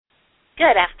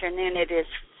Good afternoon. It is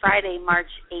Friday, March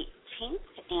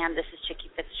 18th, and this is Chickie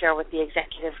Fitzgerald with the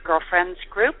Executive Girlfriends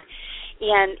Group.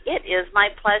 And it is my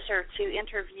pleasure to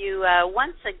interview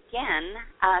once again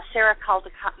Sarah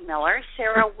Caldicott Miller.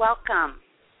 Sarah, welcome.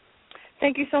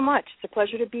 Thank you so much. It's a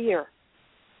pleasure to be here.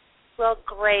 Well,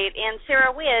 great. And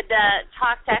Sarah, we had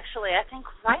talked actually, I think,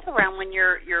 right around when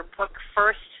your book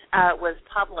first was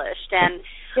published, and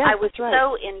yes, I was right.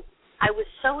 I was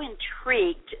so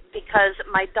intrigued because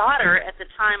my daughter at the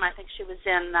time, I think she was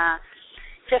in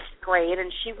fifth grade,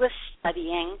 and she was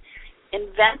studying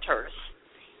inventors.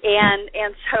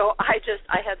 And so I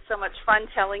had so much fun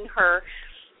telling her,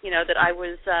 that I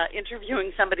was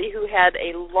interviewing somebody who had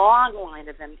a long line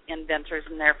of inventors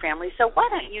in their family. So why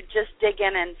don't you just dig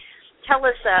in and tell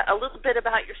us a little bit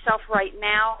about yourself right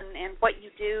now and what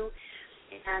you do,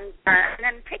 and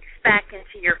then take us back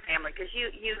into your family, because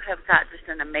you have got just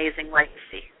an amazing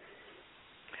legacy.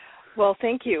 Well,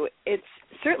 thank you. It's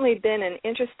certainly been an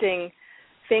interesting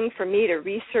thing for me to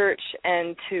research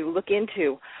and to look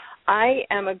into. I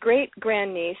am a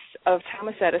great-grandniece of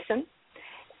Thomas Edison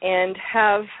and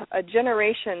have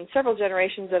several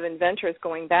generations of inventors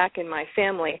going back in my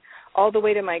family, all the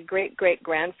way to my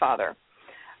great-great-grandfather.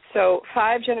 So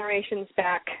 5 generations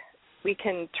back, we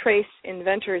can trace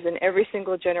inventors in every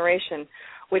single generation,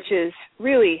 which is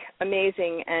really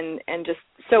amazing and just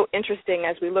so interesting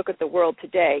as we look at the world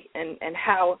today and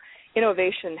how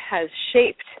innovation has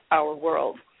shaped our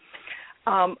world.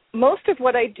 Most of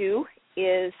what I do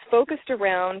is focused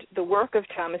around the work of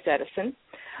Thomas Edison.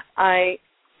 I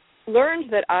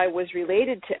learned that I was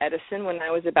related to Edison when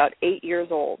I was about 8 years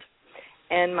old,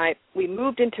 and we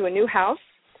moved into a new house,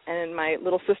 and my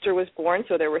little sister was born,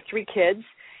 so there were 3 kids,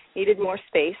 needed more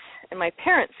space, and my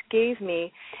parents gave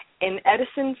me an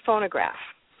Edison phonograph.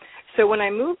 So when I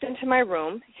moved into my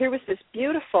room, here was this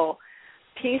beautiful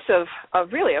piece of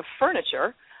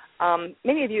furniture.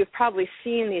 Many of you have probably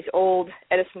seen these old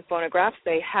Edison phonographs.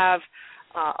 They have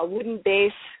a wooden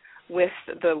base with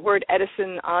the word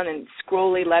Edison on in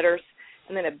scrolly letters,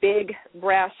 and then a big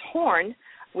brass horn,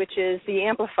 which is the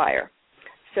amplifier.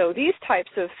 So these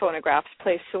types of phonographs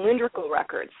play cylindrical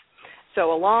records.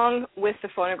 So along with the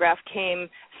phonograph came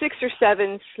 6 or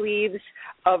 7 sleeves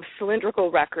of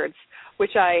cylindrical records,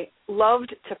 which I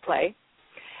loved to play.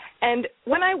 And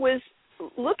when I was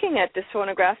looking at this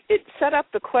phonograph, it set up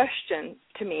the question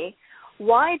to me,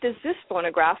 why does this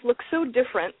phonograph look so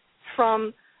different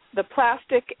from the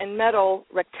plastic and metal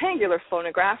rectangular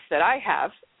phonograph that I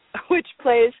have, which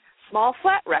plays small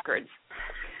flat records?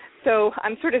 So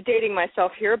I'm sort of dating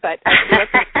myself here, but I grew up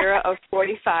in the era of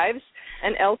 45s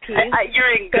and LPs.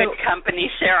 You're in good company,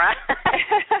 Sarah.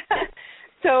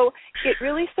 So it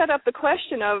really set up the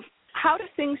question of, how do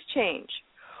things change?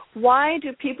 Why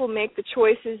do people make the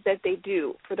choices that they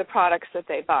do for the products that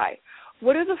they buy?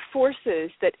 What are the forces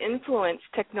that influence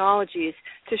technologies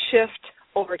to shift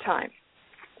over time?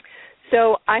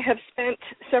 So I have spent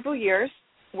several years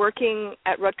working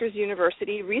at Rutgers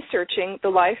University researching the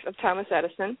life of Thomas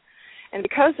Edison. And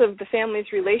because of the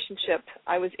family's relationship,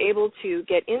 I was able to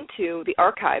get into the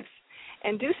archives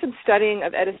and do some studying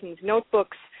of Edison's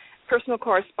notebooks, personal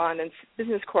correspondence,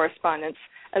 business correspondence,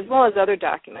 as well as other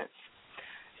documents.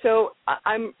 So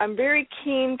I'm very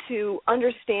keen to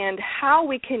understand how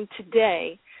we can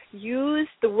today use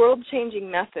the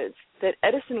world-changing methods that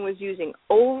Edison was using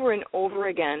over and over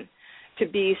again to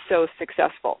be so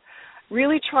successful,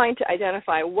 really trying to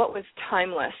identify what was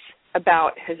timeless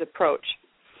about his approach.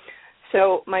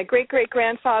 So my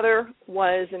great-great-grandfather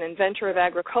was an inventor of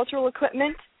agricultural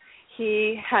equipment.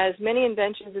 He has many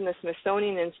inventions in the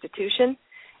Smithsonian Institution,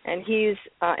 and he's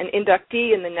an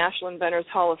inductee in the National Inventors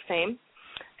Hall of Fame.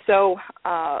 So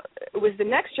it was the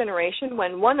next generation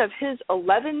when one of his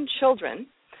 11 children,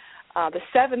 the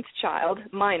 7th child,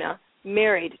 Mina,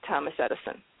 married Thomas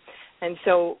Edison. And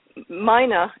so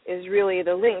Mina is really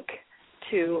the link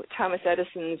to Thomas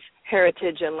Edison's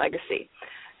heritage and legacy.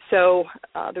 So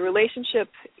the relationship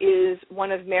is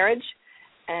one of marriage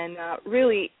and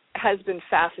really has been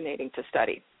fascinating to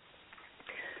study.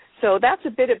 So that's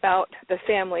a bit about the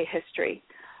family history.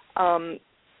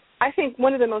 I think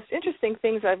one of the most interesting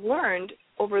things I've learned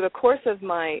over the course of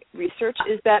my research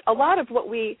is that a lot of what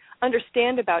we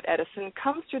understand about Edison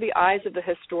comes through the eyes of the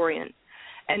historian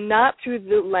and not through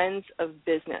the lens of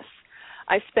business.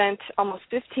 I spent almost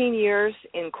 15 years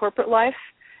in corporate life,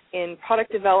 in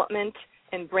product development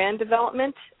and brand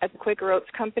development at the Quaker Oats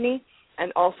Company,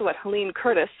 and also at Helene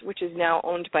Curtis, which is now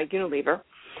owned by Unilever.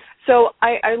 So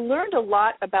I learned a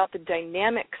lot about the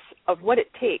dynamics of what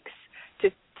it takes to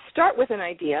start with an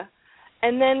idea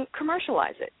and then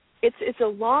commercialize it. It's a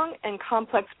long and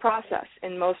complex process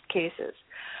in most cases.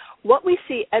 What we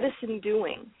see Edison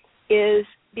doing is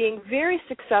being very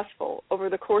successful over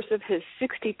the course of his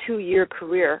 62-year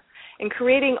career in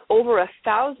creating over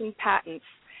 1,000 patents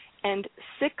and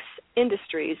 6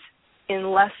 industries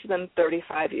in less than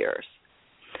 35 years.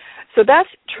 So that's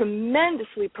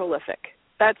tremendously prolific.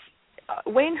 That's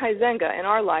Wayne Huizenga in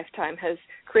our lifetime has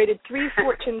created 3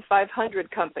 Fortune 500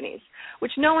 companies,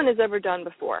 which no one has ever done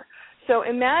before. So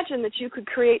imagine that you could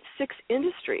create 6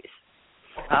 industries.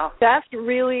 Wow. That's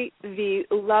really the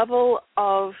level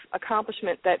of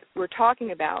accomplishment that we're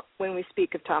talking about when we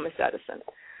speak of Thomas Edison.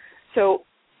 So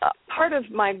part of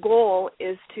my goal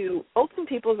is to open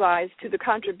people's eyes to the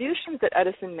contributions that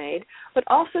Edison made, but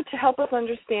also to help us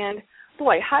understand,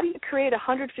 boy, how do you create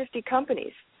 150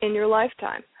 companies in your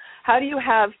lifetime? How do you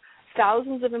have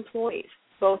thousands of employees,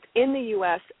 both in the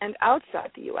U.S. and outside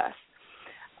the U.S.?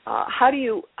 How do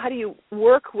you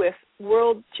work with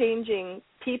world-changing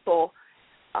people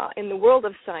in the world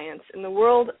of science, in the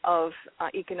world of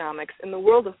economics, in the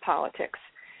world of politics,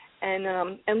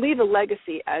 and leave a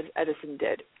legacy as Edison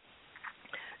did?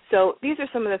 So these are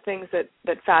some of the things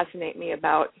that fascinate me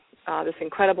about this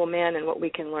incredible man and what we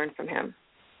can learn from him.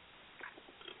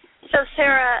 So,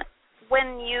 Sarah,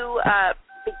 when you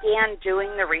began doing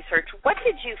the research, what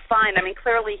did you find? I mean,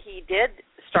 clearly he did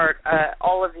start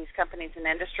all of these companies and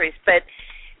industries, but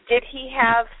did he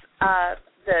have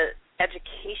the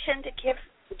education to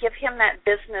give him that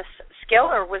business skill,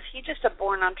 or was he just a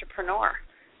born entrepreneur?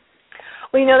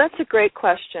 Well, that's a great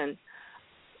question.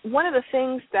 One of the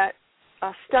things that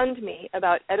stunned me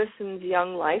about Edison's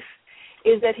young life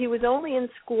is that he was only in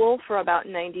school for about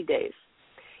 90 days.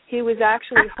 He was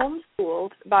actually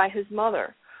homeschooled by his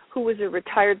mother, who was a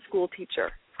retired school teacher.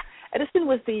 Edison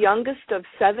was the youngest of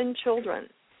 7 children,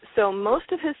 so most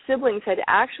of his siblings had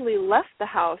actually left the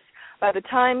house by the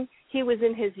time he was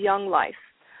in his young life.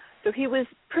 So he was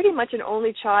pretty much an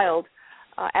only child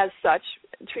as such,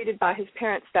 treated by his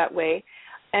parents that way.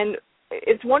 And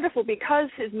it's wonderful because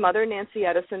his mother, Nancy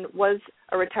Edison, was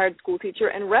a retired school teacher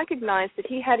and recognized that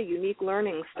he had a unique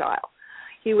learning style.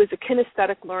 He was a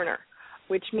kinesthetic learner,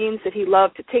 which means that he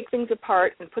loved to take things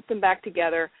apart and put them back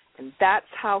together, and that's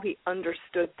how he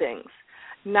understood things.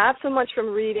 Not so much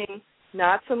from reading,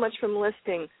 not so much from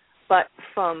listening, but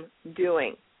from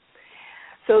doing.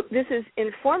 So this is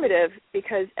informative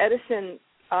because Edison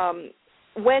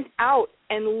went out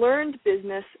and learned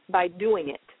business by doing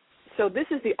it. So this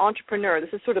is the entrepreneur. This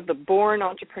is sort of the born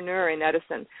entrepreneur in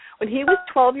Edison. When he was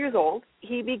 12 years old,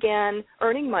 he began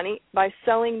earning money by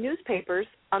selling newspapers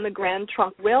on the Grand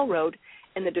Trunk Railroad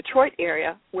in the Detroit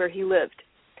area where he lived.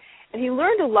 And he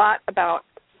learned a lot about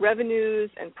revenues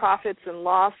and profits and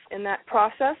loss in that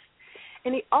process.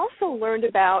 And he also learned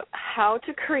about how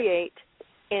to create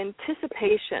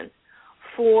anticipation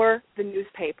for the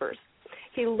newspapers.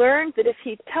 He learned that if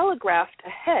he telegraphed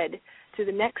ahead to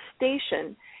the next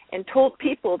station and told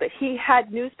people that he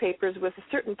had newspapers with a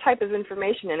certain type of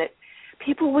information in it,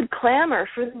 people would clamor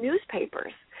for the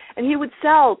newspapers. And he would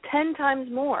sell 10 times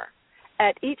more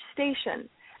at each station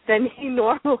than he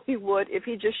normally would if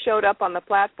he just showed up on the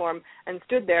platform and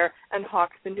stood there and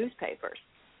hawked the newspapers.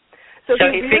 So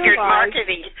he figured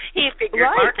marketing. He figured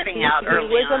marketing out early on.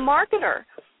 He was a marketer.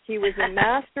 He was a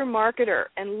master marketer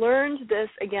and learned this,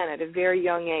 again, at a very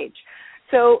young age.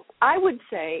 So I would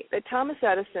say that Thomas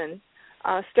Edison,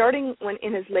 starting when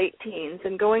in his late teens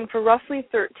and going for roughly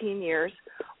 13 years,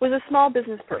 was a small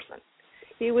business person.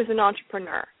 He was an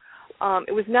entrepreneur.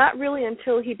 It was not really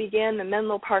until he began the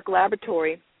Menlo Park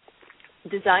Laboratory,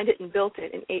 designed it and built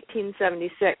it in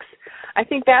 1876. I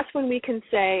think that's when we can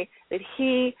say that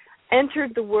he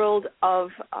entered the world of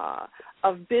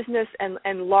business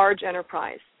and large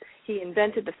enterprise. He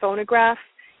invented the phonograph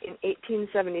in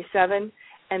 1877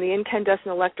 and the incandescent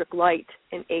electric light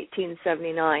in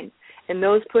 1879, and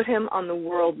those put him on the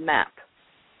world map.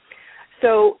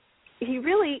 So he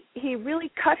really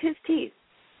cut his teeth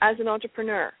as an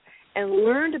entrepreneur and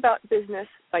learned about business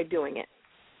by doing it.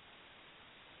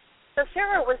 So,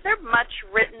 Sarah, was there much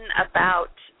written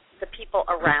about the people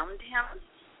around him?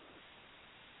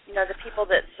 The people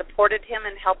that supported him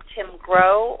and helped him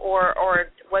grow, or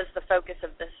was the focus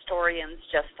of the historians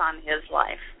just on his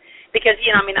life? Because,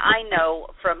 I know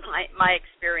from my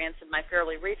experience and my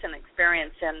fairly recent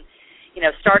experience in,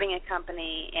 starting a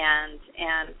company and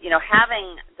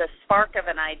having the spark of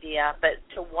an idea, but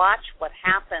to watch what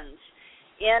happens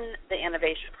in the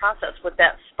innovation process with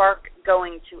that spark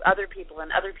going to other people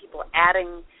and other people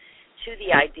adding to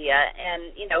the idea.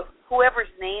 And,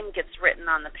 whoever's name gets written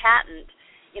on the patent,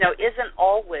 isn't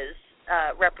always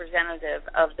representative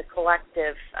of the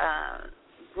collective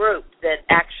group that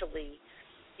actually,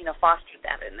 fostered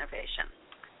that innovation.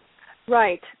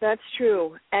 Right, that's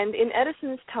true. And in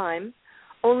Edison's time,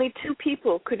 only 2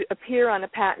 people could appear on a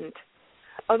patent.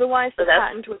 Otherwise, the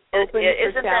patent was open for challenge.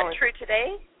 Isn't that true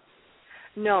today?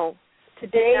 No.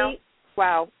 Today,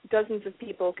 wow, dozens of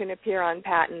people can appear on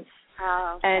patents.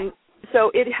 Oh, okay. And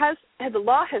so the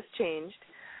law has changed.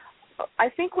 I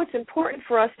think what's important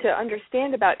for us to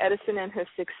understand about Edison and his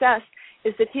success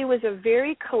is that he was a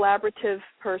very collaborative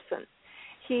person.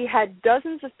 He had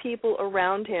dozens of people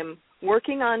around him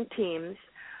working on teams,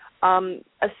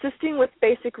 assisting with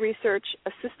basic research,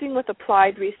 assisting with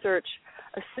applied research,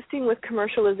 assisting with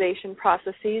commercialization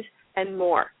processes, and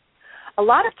more. A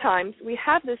lot of times we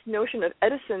have this notion of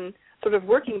Edison sort of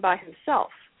working by himself.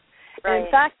 Right. And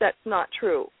in fact, that's not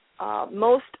true.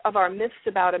 Most of our myths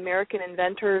about American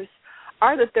inventors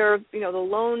are that they're, the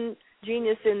lone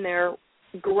genius in their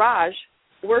garage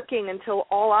working until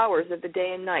all hours of the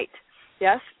day and night,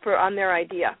 on their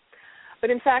idea. But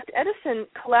in fact, Edison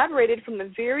collaborated from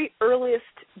the very earliest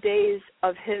days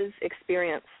of his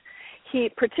experience. He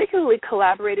particularly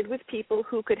collaborated with people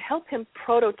who could help him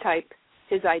prototype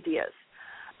his ideas,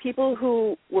 people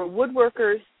who were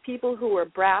woodworkers, people who were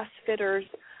brass fitters,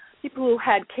 people who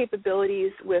had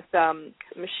capabilities with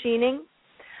machining.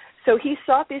 So he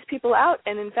sought these people out,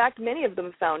 and in fact, many of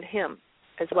them found him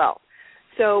as well.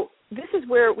 So this is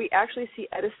where we actually see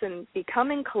Edison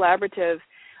becoming collaborative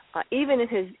even in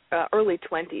his early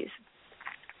 20s.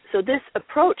 So this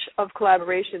approach of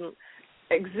collaboration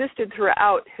existed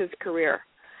throughout his career.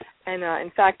 And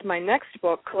in fact, my next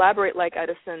book, Collaborate Like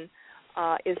Edison,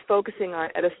 is focusing on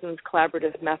Edison's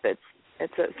collaborative methods.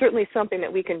 It's certainly something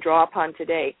that we can draw upon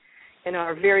today in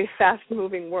our very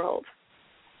fast-moving world.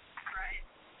 Right.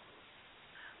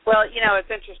 Well, it's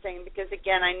interesting because,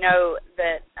 again, I know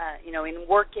that, in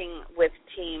working with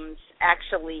teams,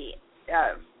 actually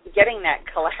getting that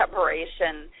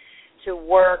collaboration to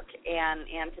work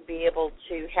and to be able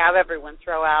to have everyone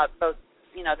throw out both,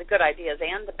 the good ideas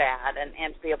and the bad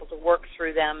and to be able to work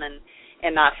through them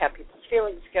and not have people's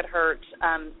feelings get hurt.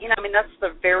 That's the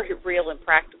very real and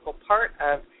practical part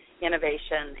of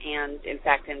innovation and, in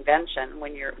fact, invention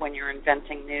when you're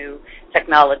inventing new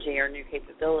technology or new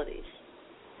capabilities.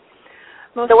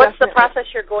 So what's the process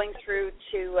you're going through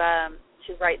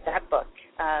to write that book?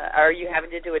 Are you having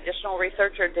to do additional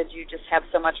research, or did you just have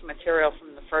so much material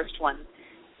from the first one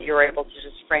that you were able to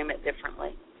just frame it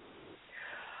differently?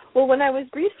 Well, when I was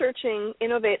researching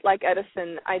Innovate Like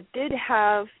Edison, I did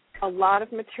have a lot of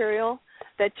material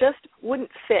that just wouldn't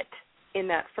fit in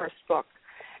that first book.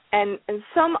 And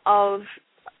some of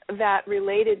that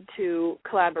related to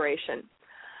collaboration.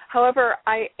 However,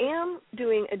 I am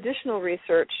doing additional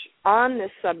research on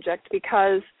this subject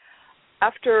because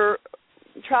after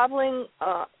traveling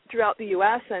throughout the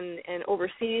U.S. and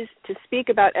overseas to speak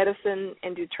about Edison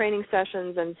and do training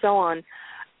sessions and so on,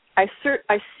 I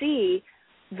see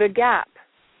the gap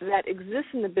that exists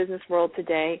in the business world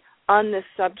today on this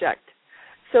subject.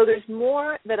 So there's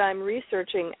more that I'm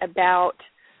researching about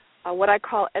what I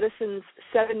call Edison's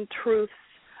 7 truths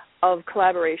of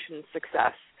collaboration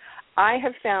success. I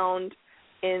have found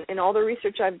in all the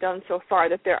research I've done so far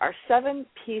that there are 7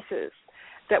 pieces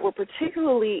that were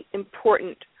particularly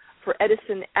important for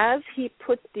Edison as he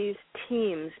put these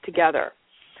teams together.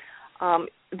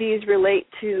 These relate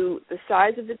to the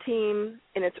size of the team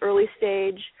in its early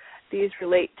stage. These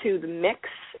relate to the mix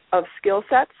of skill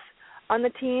sets on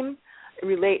the team. It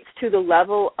relates to the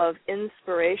level of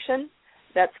inspiration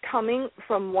that's coming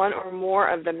from one or more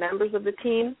of the members of the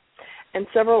team, and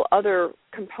several other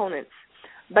components.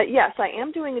 But yes, I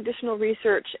am doing additional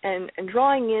research and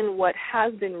drawing in what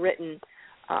has been written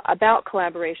about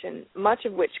collaboration, much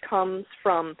of which comes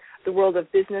from the world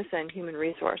of business and human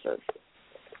resources.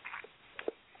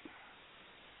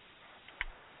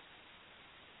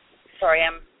 Sorry,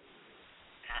 I'm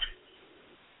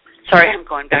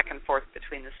going back and forth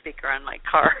between the speaker on my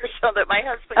car so that my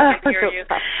husband can hear you.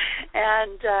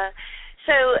 And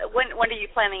so when are you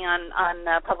planning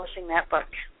on publishing that book?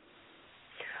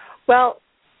 Well,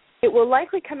 it will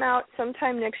likely come out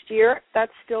sometime next year.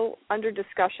 That's still under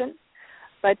discussion.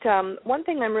 But one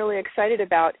thing I'm really excited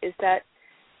about is that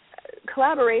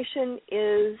collaboration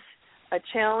is a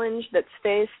challenge that's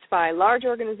faced by large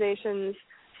organizations,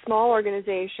 small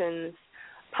organizations,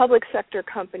 public sector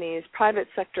companies, private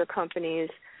sector companies,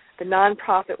 the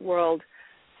nonprofit world.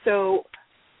 So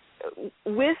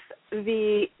with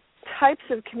the types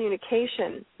of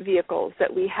communication vehicles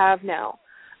that we have now,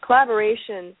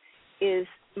 collaboration is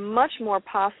much more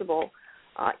possible,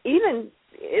 even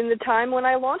in the time when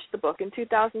I launched the book in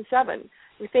 2007.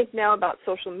 We think now about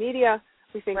social media,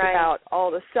 We think about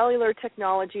all the cellular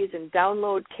technologies and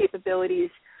download capabilities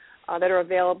that are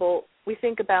available. We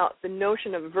think about the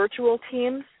notion of virtual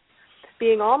teams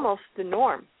being almost the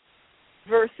norm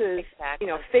versus,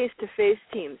 face-to-face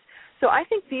teams. So I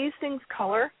think these things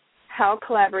color how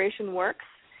collaboration works.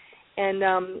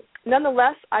 And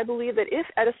nonetheless, I believe that if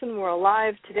Edison were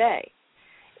alive today,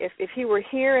 if he were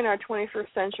here in our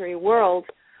 21st century world,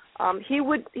 he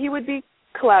would be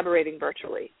collaborating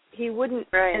virtually. He wouldn't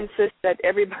insist that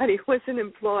everybody was an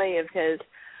employee of his,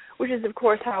 which is, of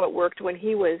course, how it worked when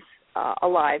he was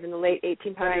alive in the late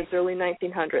 1800s, early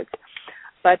 1900s.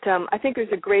 But I think there's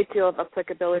a great deal of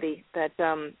applicability that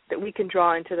we can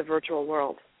draw into the virtual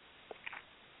world.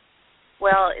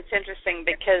 Well, it's interesting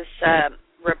because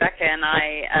Rebecca and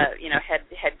I,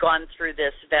 had gone through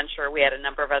this venture. We had a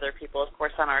number of other people, of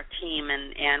course, on our team,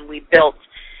 and we built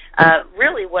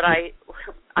really what I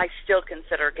still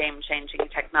consider game-changing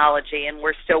technology, and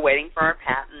we're still waiting for our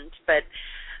patent. But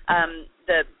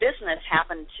the business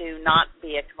happened to not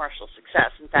be a commercial success.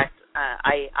 In fact,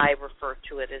 I refer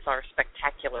to it as our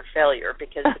spectacular failure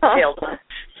because it failed on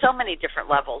so many different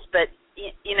levels. But,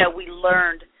 we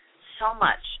learned so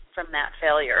much from that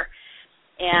failure.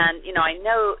 And, I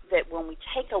know that when we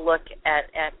take a look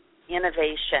at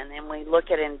innovation and we look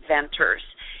at inventors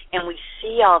and we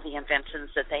see all the inventions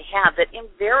that they have, that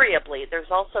invariably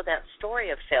there's also that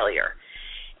story of failure.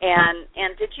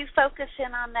 And did you focus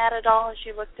in on that at all as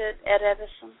you looked at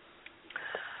Edison?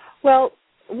 Well,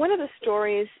 one of the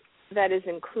stories that is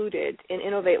included in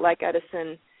Innovate like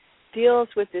Edison deals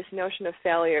with this notion of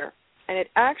failure, and it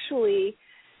actually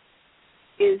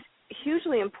is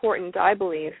hugely important, I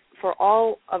believe, for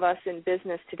all of us in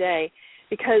business today,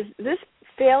 because this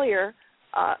failure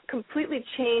completely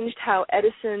changed how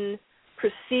Edison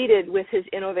proceeded with his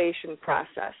innovation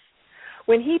process.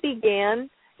 When he began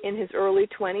in his early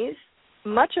 20s,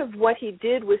 much of what he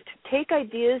did was to take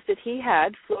ideas that he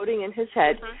had floating in his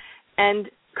head and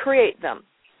create them,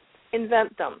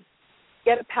 invent them,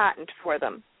 get a patent for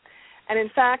them. And in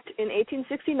fact, in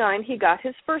 1869, he got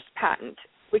his first patent,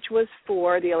 which was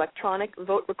for the electronic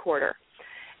vote recorder.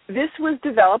 This was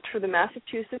developed for the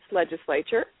Massachusetts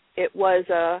legislature. It was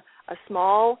a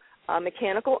small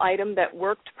mechanical item that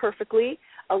worked perfectly,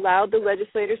 allowed the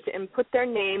legislators to input their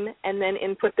name and then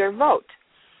input their vote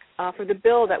for the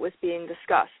bill that was being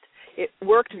discussed. It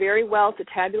worked very well to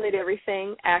tabulate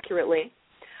everything accurately.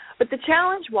 But the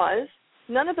challenge was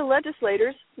none of the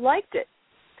legislators liked it.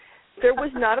 There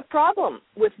was not a problem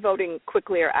with voting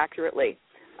quickly or accurately.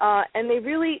 And they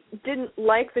really didn't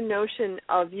like the notion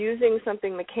of using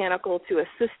something mechanical to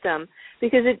assist them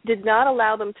because it did not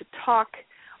allow them to talk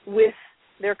with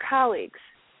their colleagues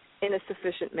in a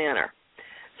sufficient manner.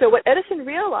 So what Edison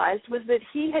realized was that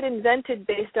he had invented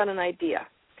based on an idea.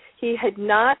 He had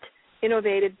not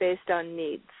innovated based on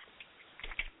needs.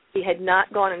 He had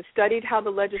not gone and studied how the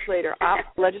legislature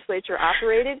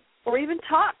operated or even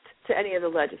talked to any of the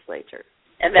legislators.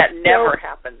 And that never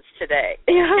happens today.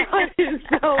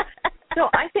 So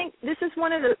I think this is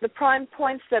one of the prime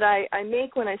points that I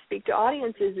make when I speak to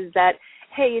audiences is that,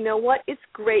 hey, you know what? It's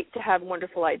great to have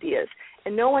wonderful ideas,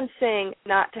 and no one's saying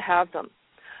not to have them.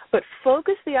 But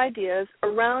focus the ideas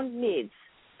around needs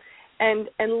and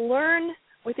learn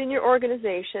within your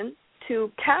organization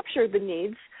to capture the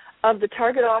needs of the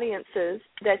target audiences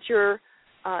that you're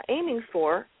aiming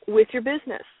for with your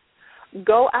business.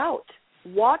 Go out.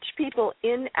 Watch people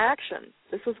in action.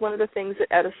 This was one of the things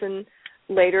that Edison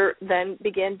later then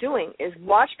began doing, is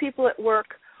watch people at work,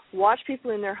 watch people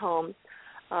in their homes.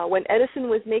 When Edison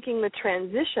was making the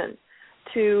transition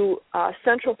to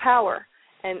central power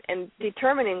and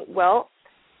determining, well,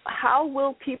 how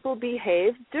will people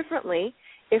behave differently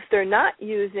if they're not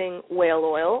using whale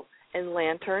oil and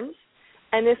lanterns,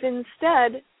 and if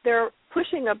instead they're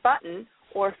pushing a button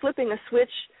or flipping a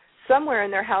switch somewhere in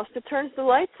their house that turns the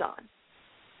lights on?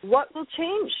 What will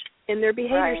change in their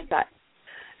behavior set?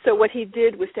 So what he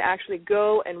did was to actually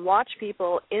go and watch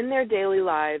people in their daily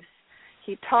lives.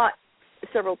 He taught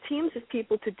several teams of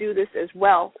people to do this as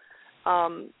well.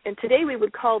 And today we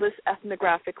would call this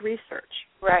ethnographic research.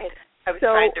 Right. I was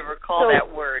trying to recall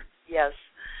that word. Yes.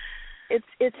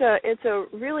 It's a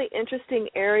really interesting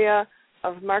area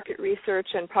of market research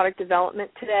and product development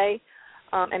today.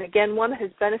 And again, one that has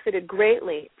benefited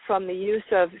greatly from the use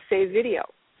of, say, video.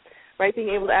 Right, being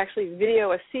able to actually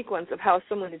video a sequence of how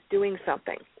someone is doing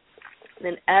something, and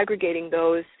then aggregating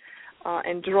those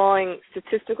and drawing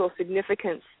statistical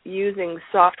significance using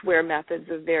software methods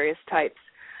of various types.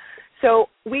 So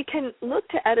we can look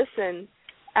to Edison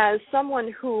as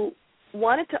someone who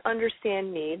wanted to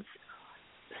understand needs,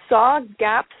 saw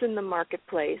gaps in the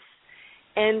marketplace,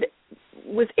 and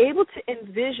was able to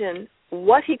envision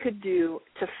what he could do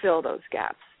to fill those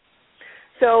gaps.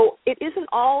 So it isn't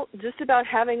all just about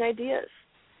having ideas.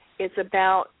 It's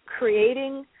about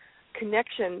creating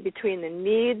connection between the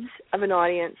needs of an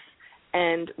audience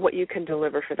and what you can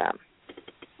deliver for them.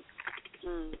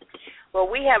 Well,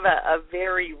 we have a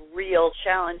very real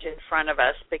challenge in front of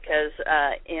us because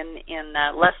in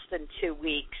less than 2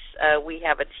 weeks, we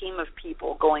have a team of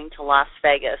people going to Las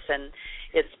Vegas, and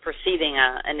it's preceding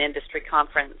an industry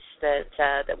conference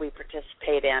that we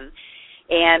participate in.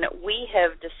 And we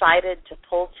have decided to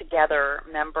pull together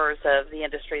members of the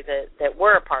industry that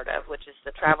we're a part of, which is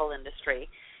the travel industry,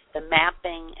 the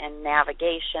mapping and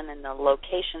navigation and the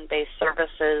location-based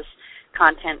services,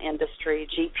 content industry,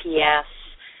 GPS,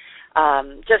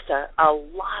 just a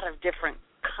lot of different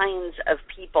kinds of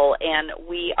people, and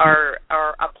we are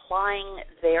applying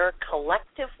their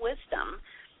collective wisdom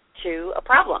to a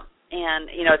problem. And,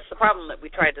 it's the problem that we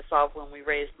tried to solve when we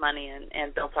raised money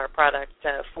and built our product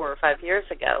 4 or 5 years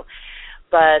ago.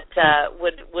 But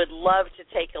would love to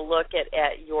take a look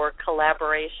at your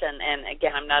collaboration. And,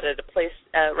 again, I'm not at a place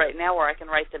right now where I can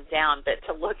write them down, but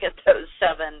to look at those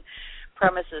 7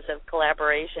 premises of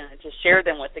collaboration and to share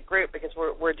them with the group, because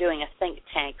we're doing a think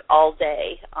tank all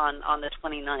day on the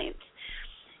 29th.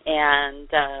 And,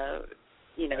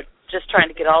 just trying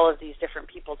to get all of these different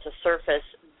people to surface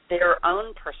their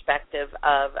own perspective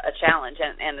of a challenge.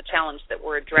 And the challenge that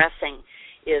we're addressing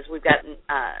is we've got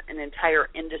an entire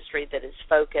industry that is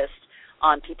focused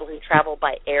on people who travel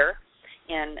by air.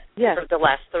 And for the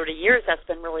last 30 years, that's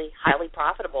been really highly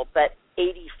profitable. But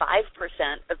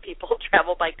 85% of people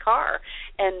travel by car,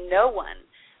 and no one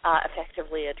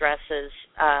effectively addresses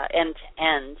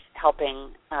end-to-end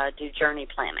helping do journey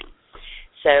planning.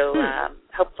 So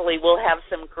hopefully we'll have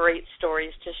some great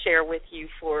stories to share with you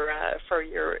for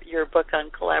your book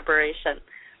on collaboration.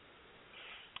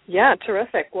 Yeah,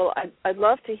 terrific. Well, I'd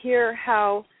love to hear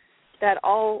how that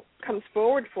all comes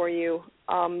forward for you.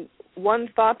 One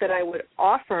thought that I would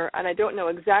offer, and I don't know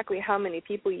exactly how many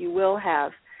people you will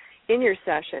have in your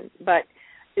session, but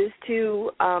is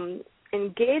to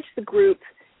engage the group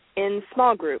in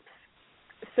small groups.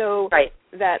 So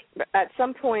that at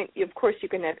some point, of course, you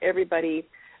can have everybody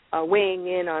weighing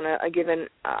in on a given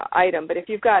item. But if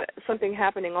you've got something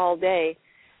happening all day,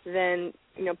 then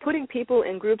putting people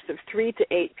in groups of 3 to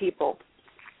 8 people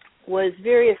was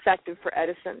very effective for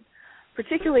Edison,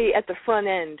 particularly at the front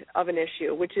end of an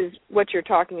issue, which is what you're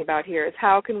talking about here. Is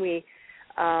how can we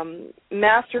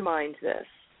mastermind this?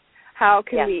 How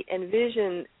can we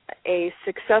envision a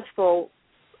successful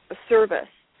service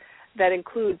that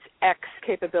includes X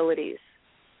capabilities?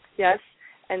 Yes?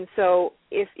 And so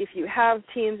if you have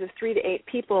teams of 3 to 8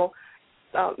 people,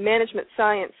 management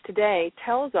science today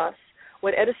tells us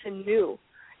what Edison knew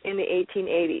in the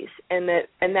 1880s,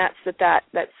 and that's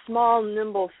that small,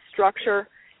 nimble structure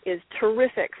is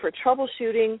terrific for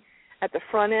troubleshooting at the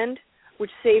front end,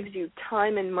 which saves you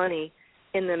time and money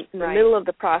in the middle of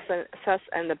the process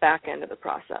and the back end of the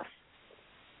process.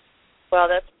 Well,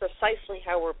 that's precisely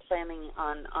how we're planning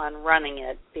on running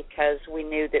it, because we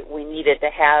knew that we needed to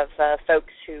have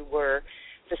folks who were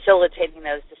facilitating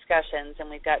those discussions, and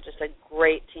we've got just a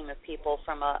great team of people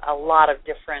from a lot of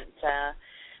different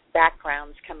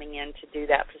backgrounds coming in to do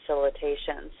that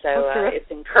facilitation. So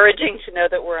it's encouraging to know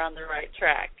that we're on the right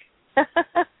track.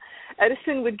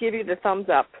 Edison would give you the thumbs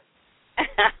up.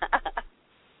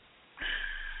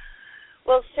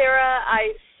 Well, Sarah,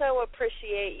 I so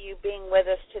appreciate you being with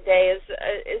us today.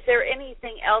 Is there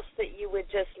anything else that you would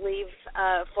just leave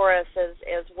for us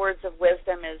as words of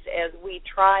wisdom as we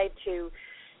try to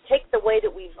take the way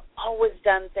that we've always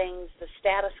done things, the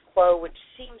status quo, which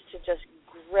seems to just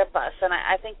grip us? And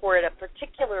I think we're at a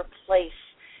particular place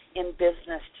in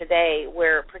business today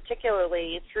where,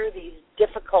 particularly through these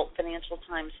difficult financial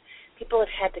times, people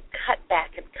have had to cut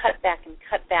back and cut back and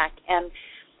cut back. And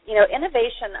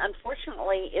innovation,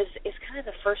 unfortunately, is kind of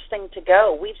the first thing to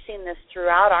go. We've seen this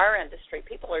throughout our industry.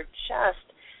 People are just,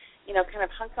 kind of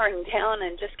hunkering down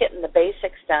and just getting the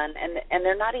basics done, and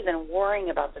they're not even worrying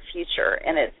about the future,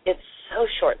 and it's so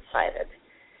short-sighted.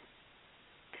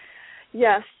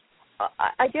 Yes.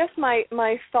 I guess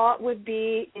my thought would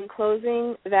be, in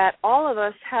closing, that all of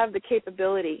us have the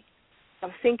capability of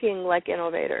thinking like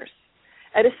innovators.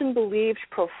 Edison believed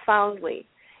profoundly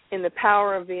in the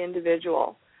power of the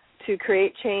individual to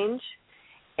create change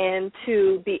and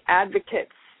to be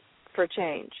advocates for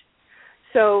change.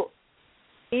 So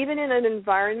even in an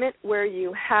environment where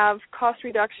you have cost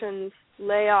reductions,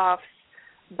 layoffs,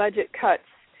 budget cuts,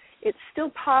 it's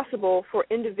still possible for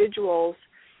individuals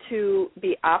to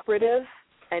be operative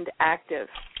and active.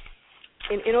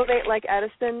 in Innovate like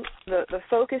Edison, the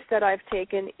focus that I've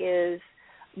taken is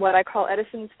what I call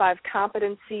Edison's 5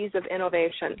 competencies of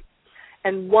innovation.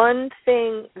 And one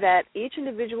thing that each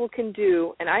individual can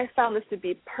do, and I found this to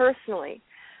be personally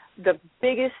the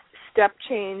biggest step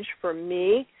change for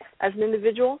me as an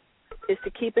individual, is to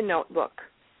keep a notebook.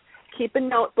 Keep a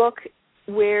notebook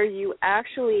where you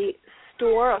actually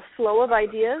store a flow of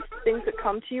ideas, things that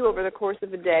come to you over the course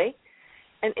of a day,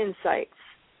 and insights.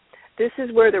 This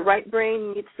is where the right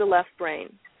brain meets the left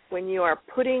brain. When you are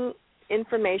putting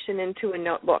information into a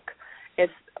notebook,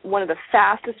 it's one of the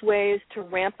fastest ways to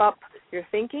ramp up your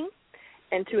thinking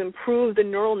and to improve the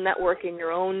neural network in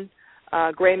your own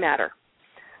gray matter.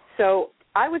 So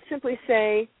I would simply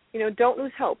say, don't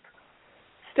lose hope.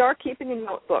 Start keeping a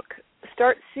notebook.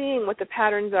 Start seeing what the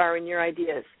patterns are in your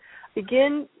ideas.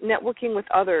 Begin networking with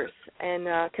others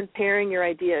and comparing your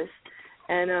ideas.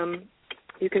 And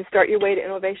you can start your way to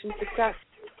innovation success.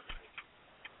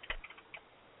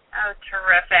 Oh,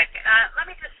 terrific. Let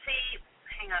me just see.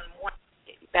 Hang on one.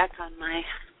 Back on my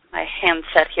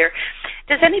handset here.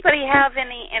 Does anybody have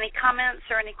any comments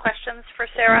or any questions for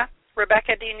Sarah?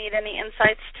 Rebecca, do you need any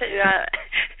insights to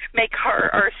make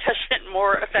our session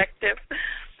more effective?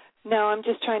 No, I'm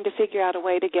just trying to figure out a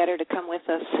way to get her to come with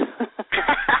us.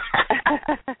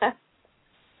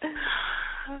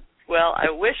 Well,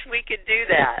 I wish we could do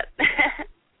that.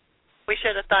 We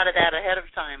should have thought of that ahead of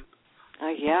time.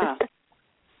 Yeah.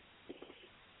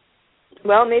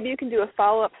 Well, maybe you can do a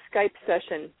follow-up Skype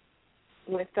session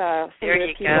with some of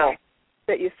the people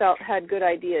that you felt had good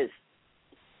ideas.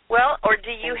 Well, or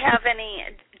do you have any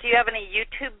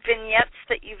YouTube vignettes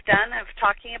that you've done of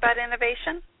talking about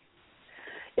innovation?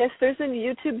 Yes, there's a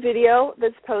YouTube video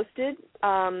that's posted.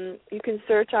 You can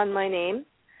search on my name,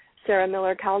 Sarah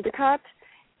Miller Caldicott,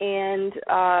 and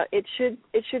it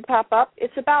should pop up.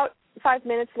 It's about 5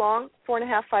 minutes long,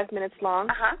 4.5, 5 minutes long.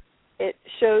 Uh-huh. It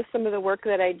shows some of the work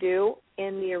that I do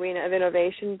in the arena of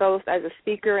innovation, both as a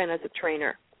speaker and as a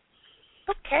trainer.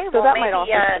 Okay, so well,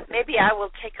 that maybe I will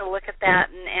take a look at that,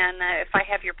 and if I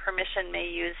have your permission, may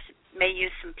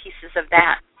use some pieces of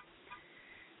that,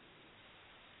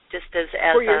 just as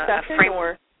for your a session,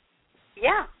 framework. or?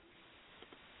 Yeah.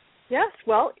 Yes,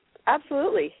 well,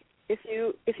 absolutely. If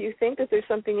you think that there's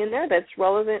something in there that's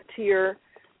relevant to your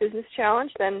business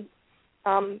challenge, then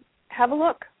have a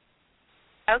look.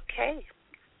 Okay.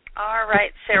 All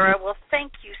right, Sarah. Well,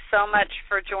 thank you so much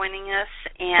for joining us,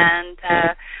 and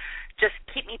just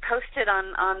keep me posted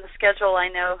on the schedule. I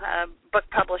know book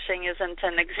publishing isn't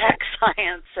an exact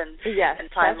science, and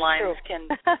timelines can.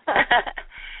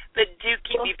 But do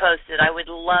keep me posted. I would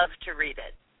love to read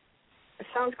it.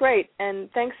 Sounds great, and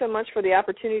thanks so much for the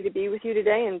opportunity to be with you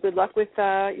today, and good luck with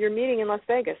your meeting in Las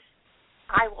Vegas.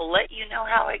 I will let you know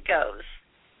how it goes.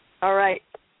 All right.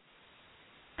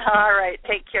 All right.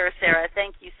 Take care, Sarah.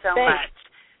 Thank you so much.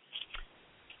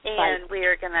 And Bye. we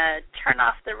are going to turn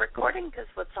off the recording because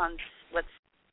what's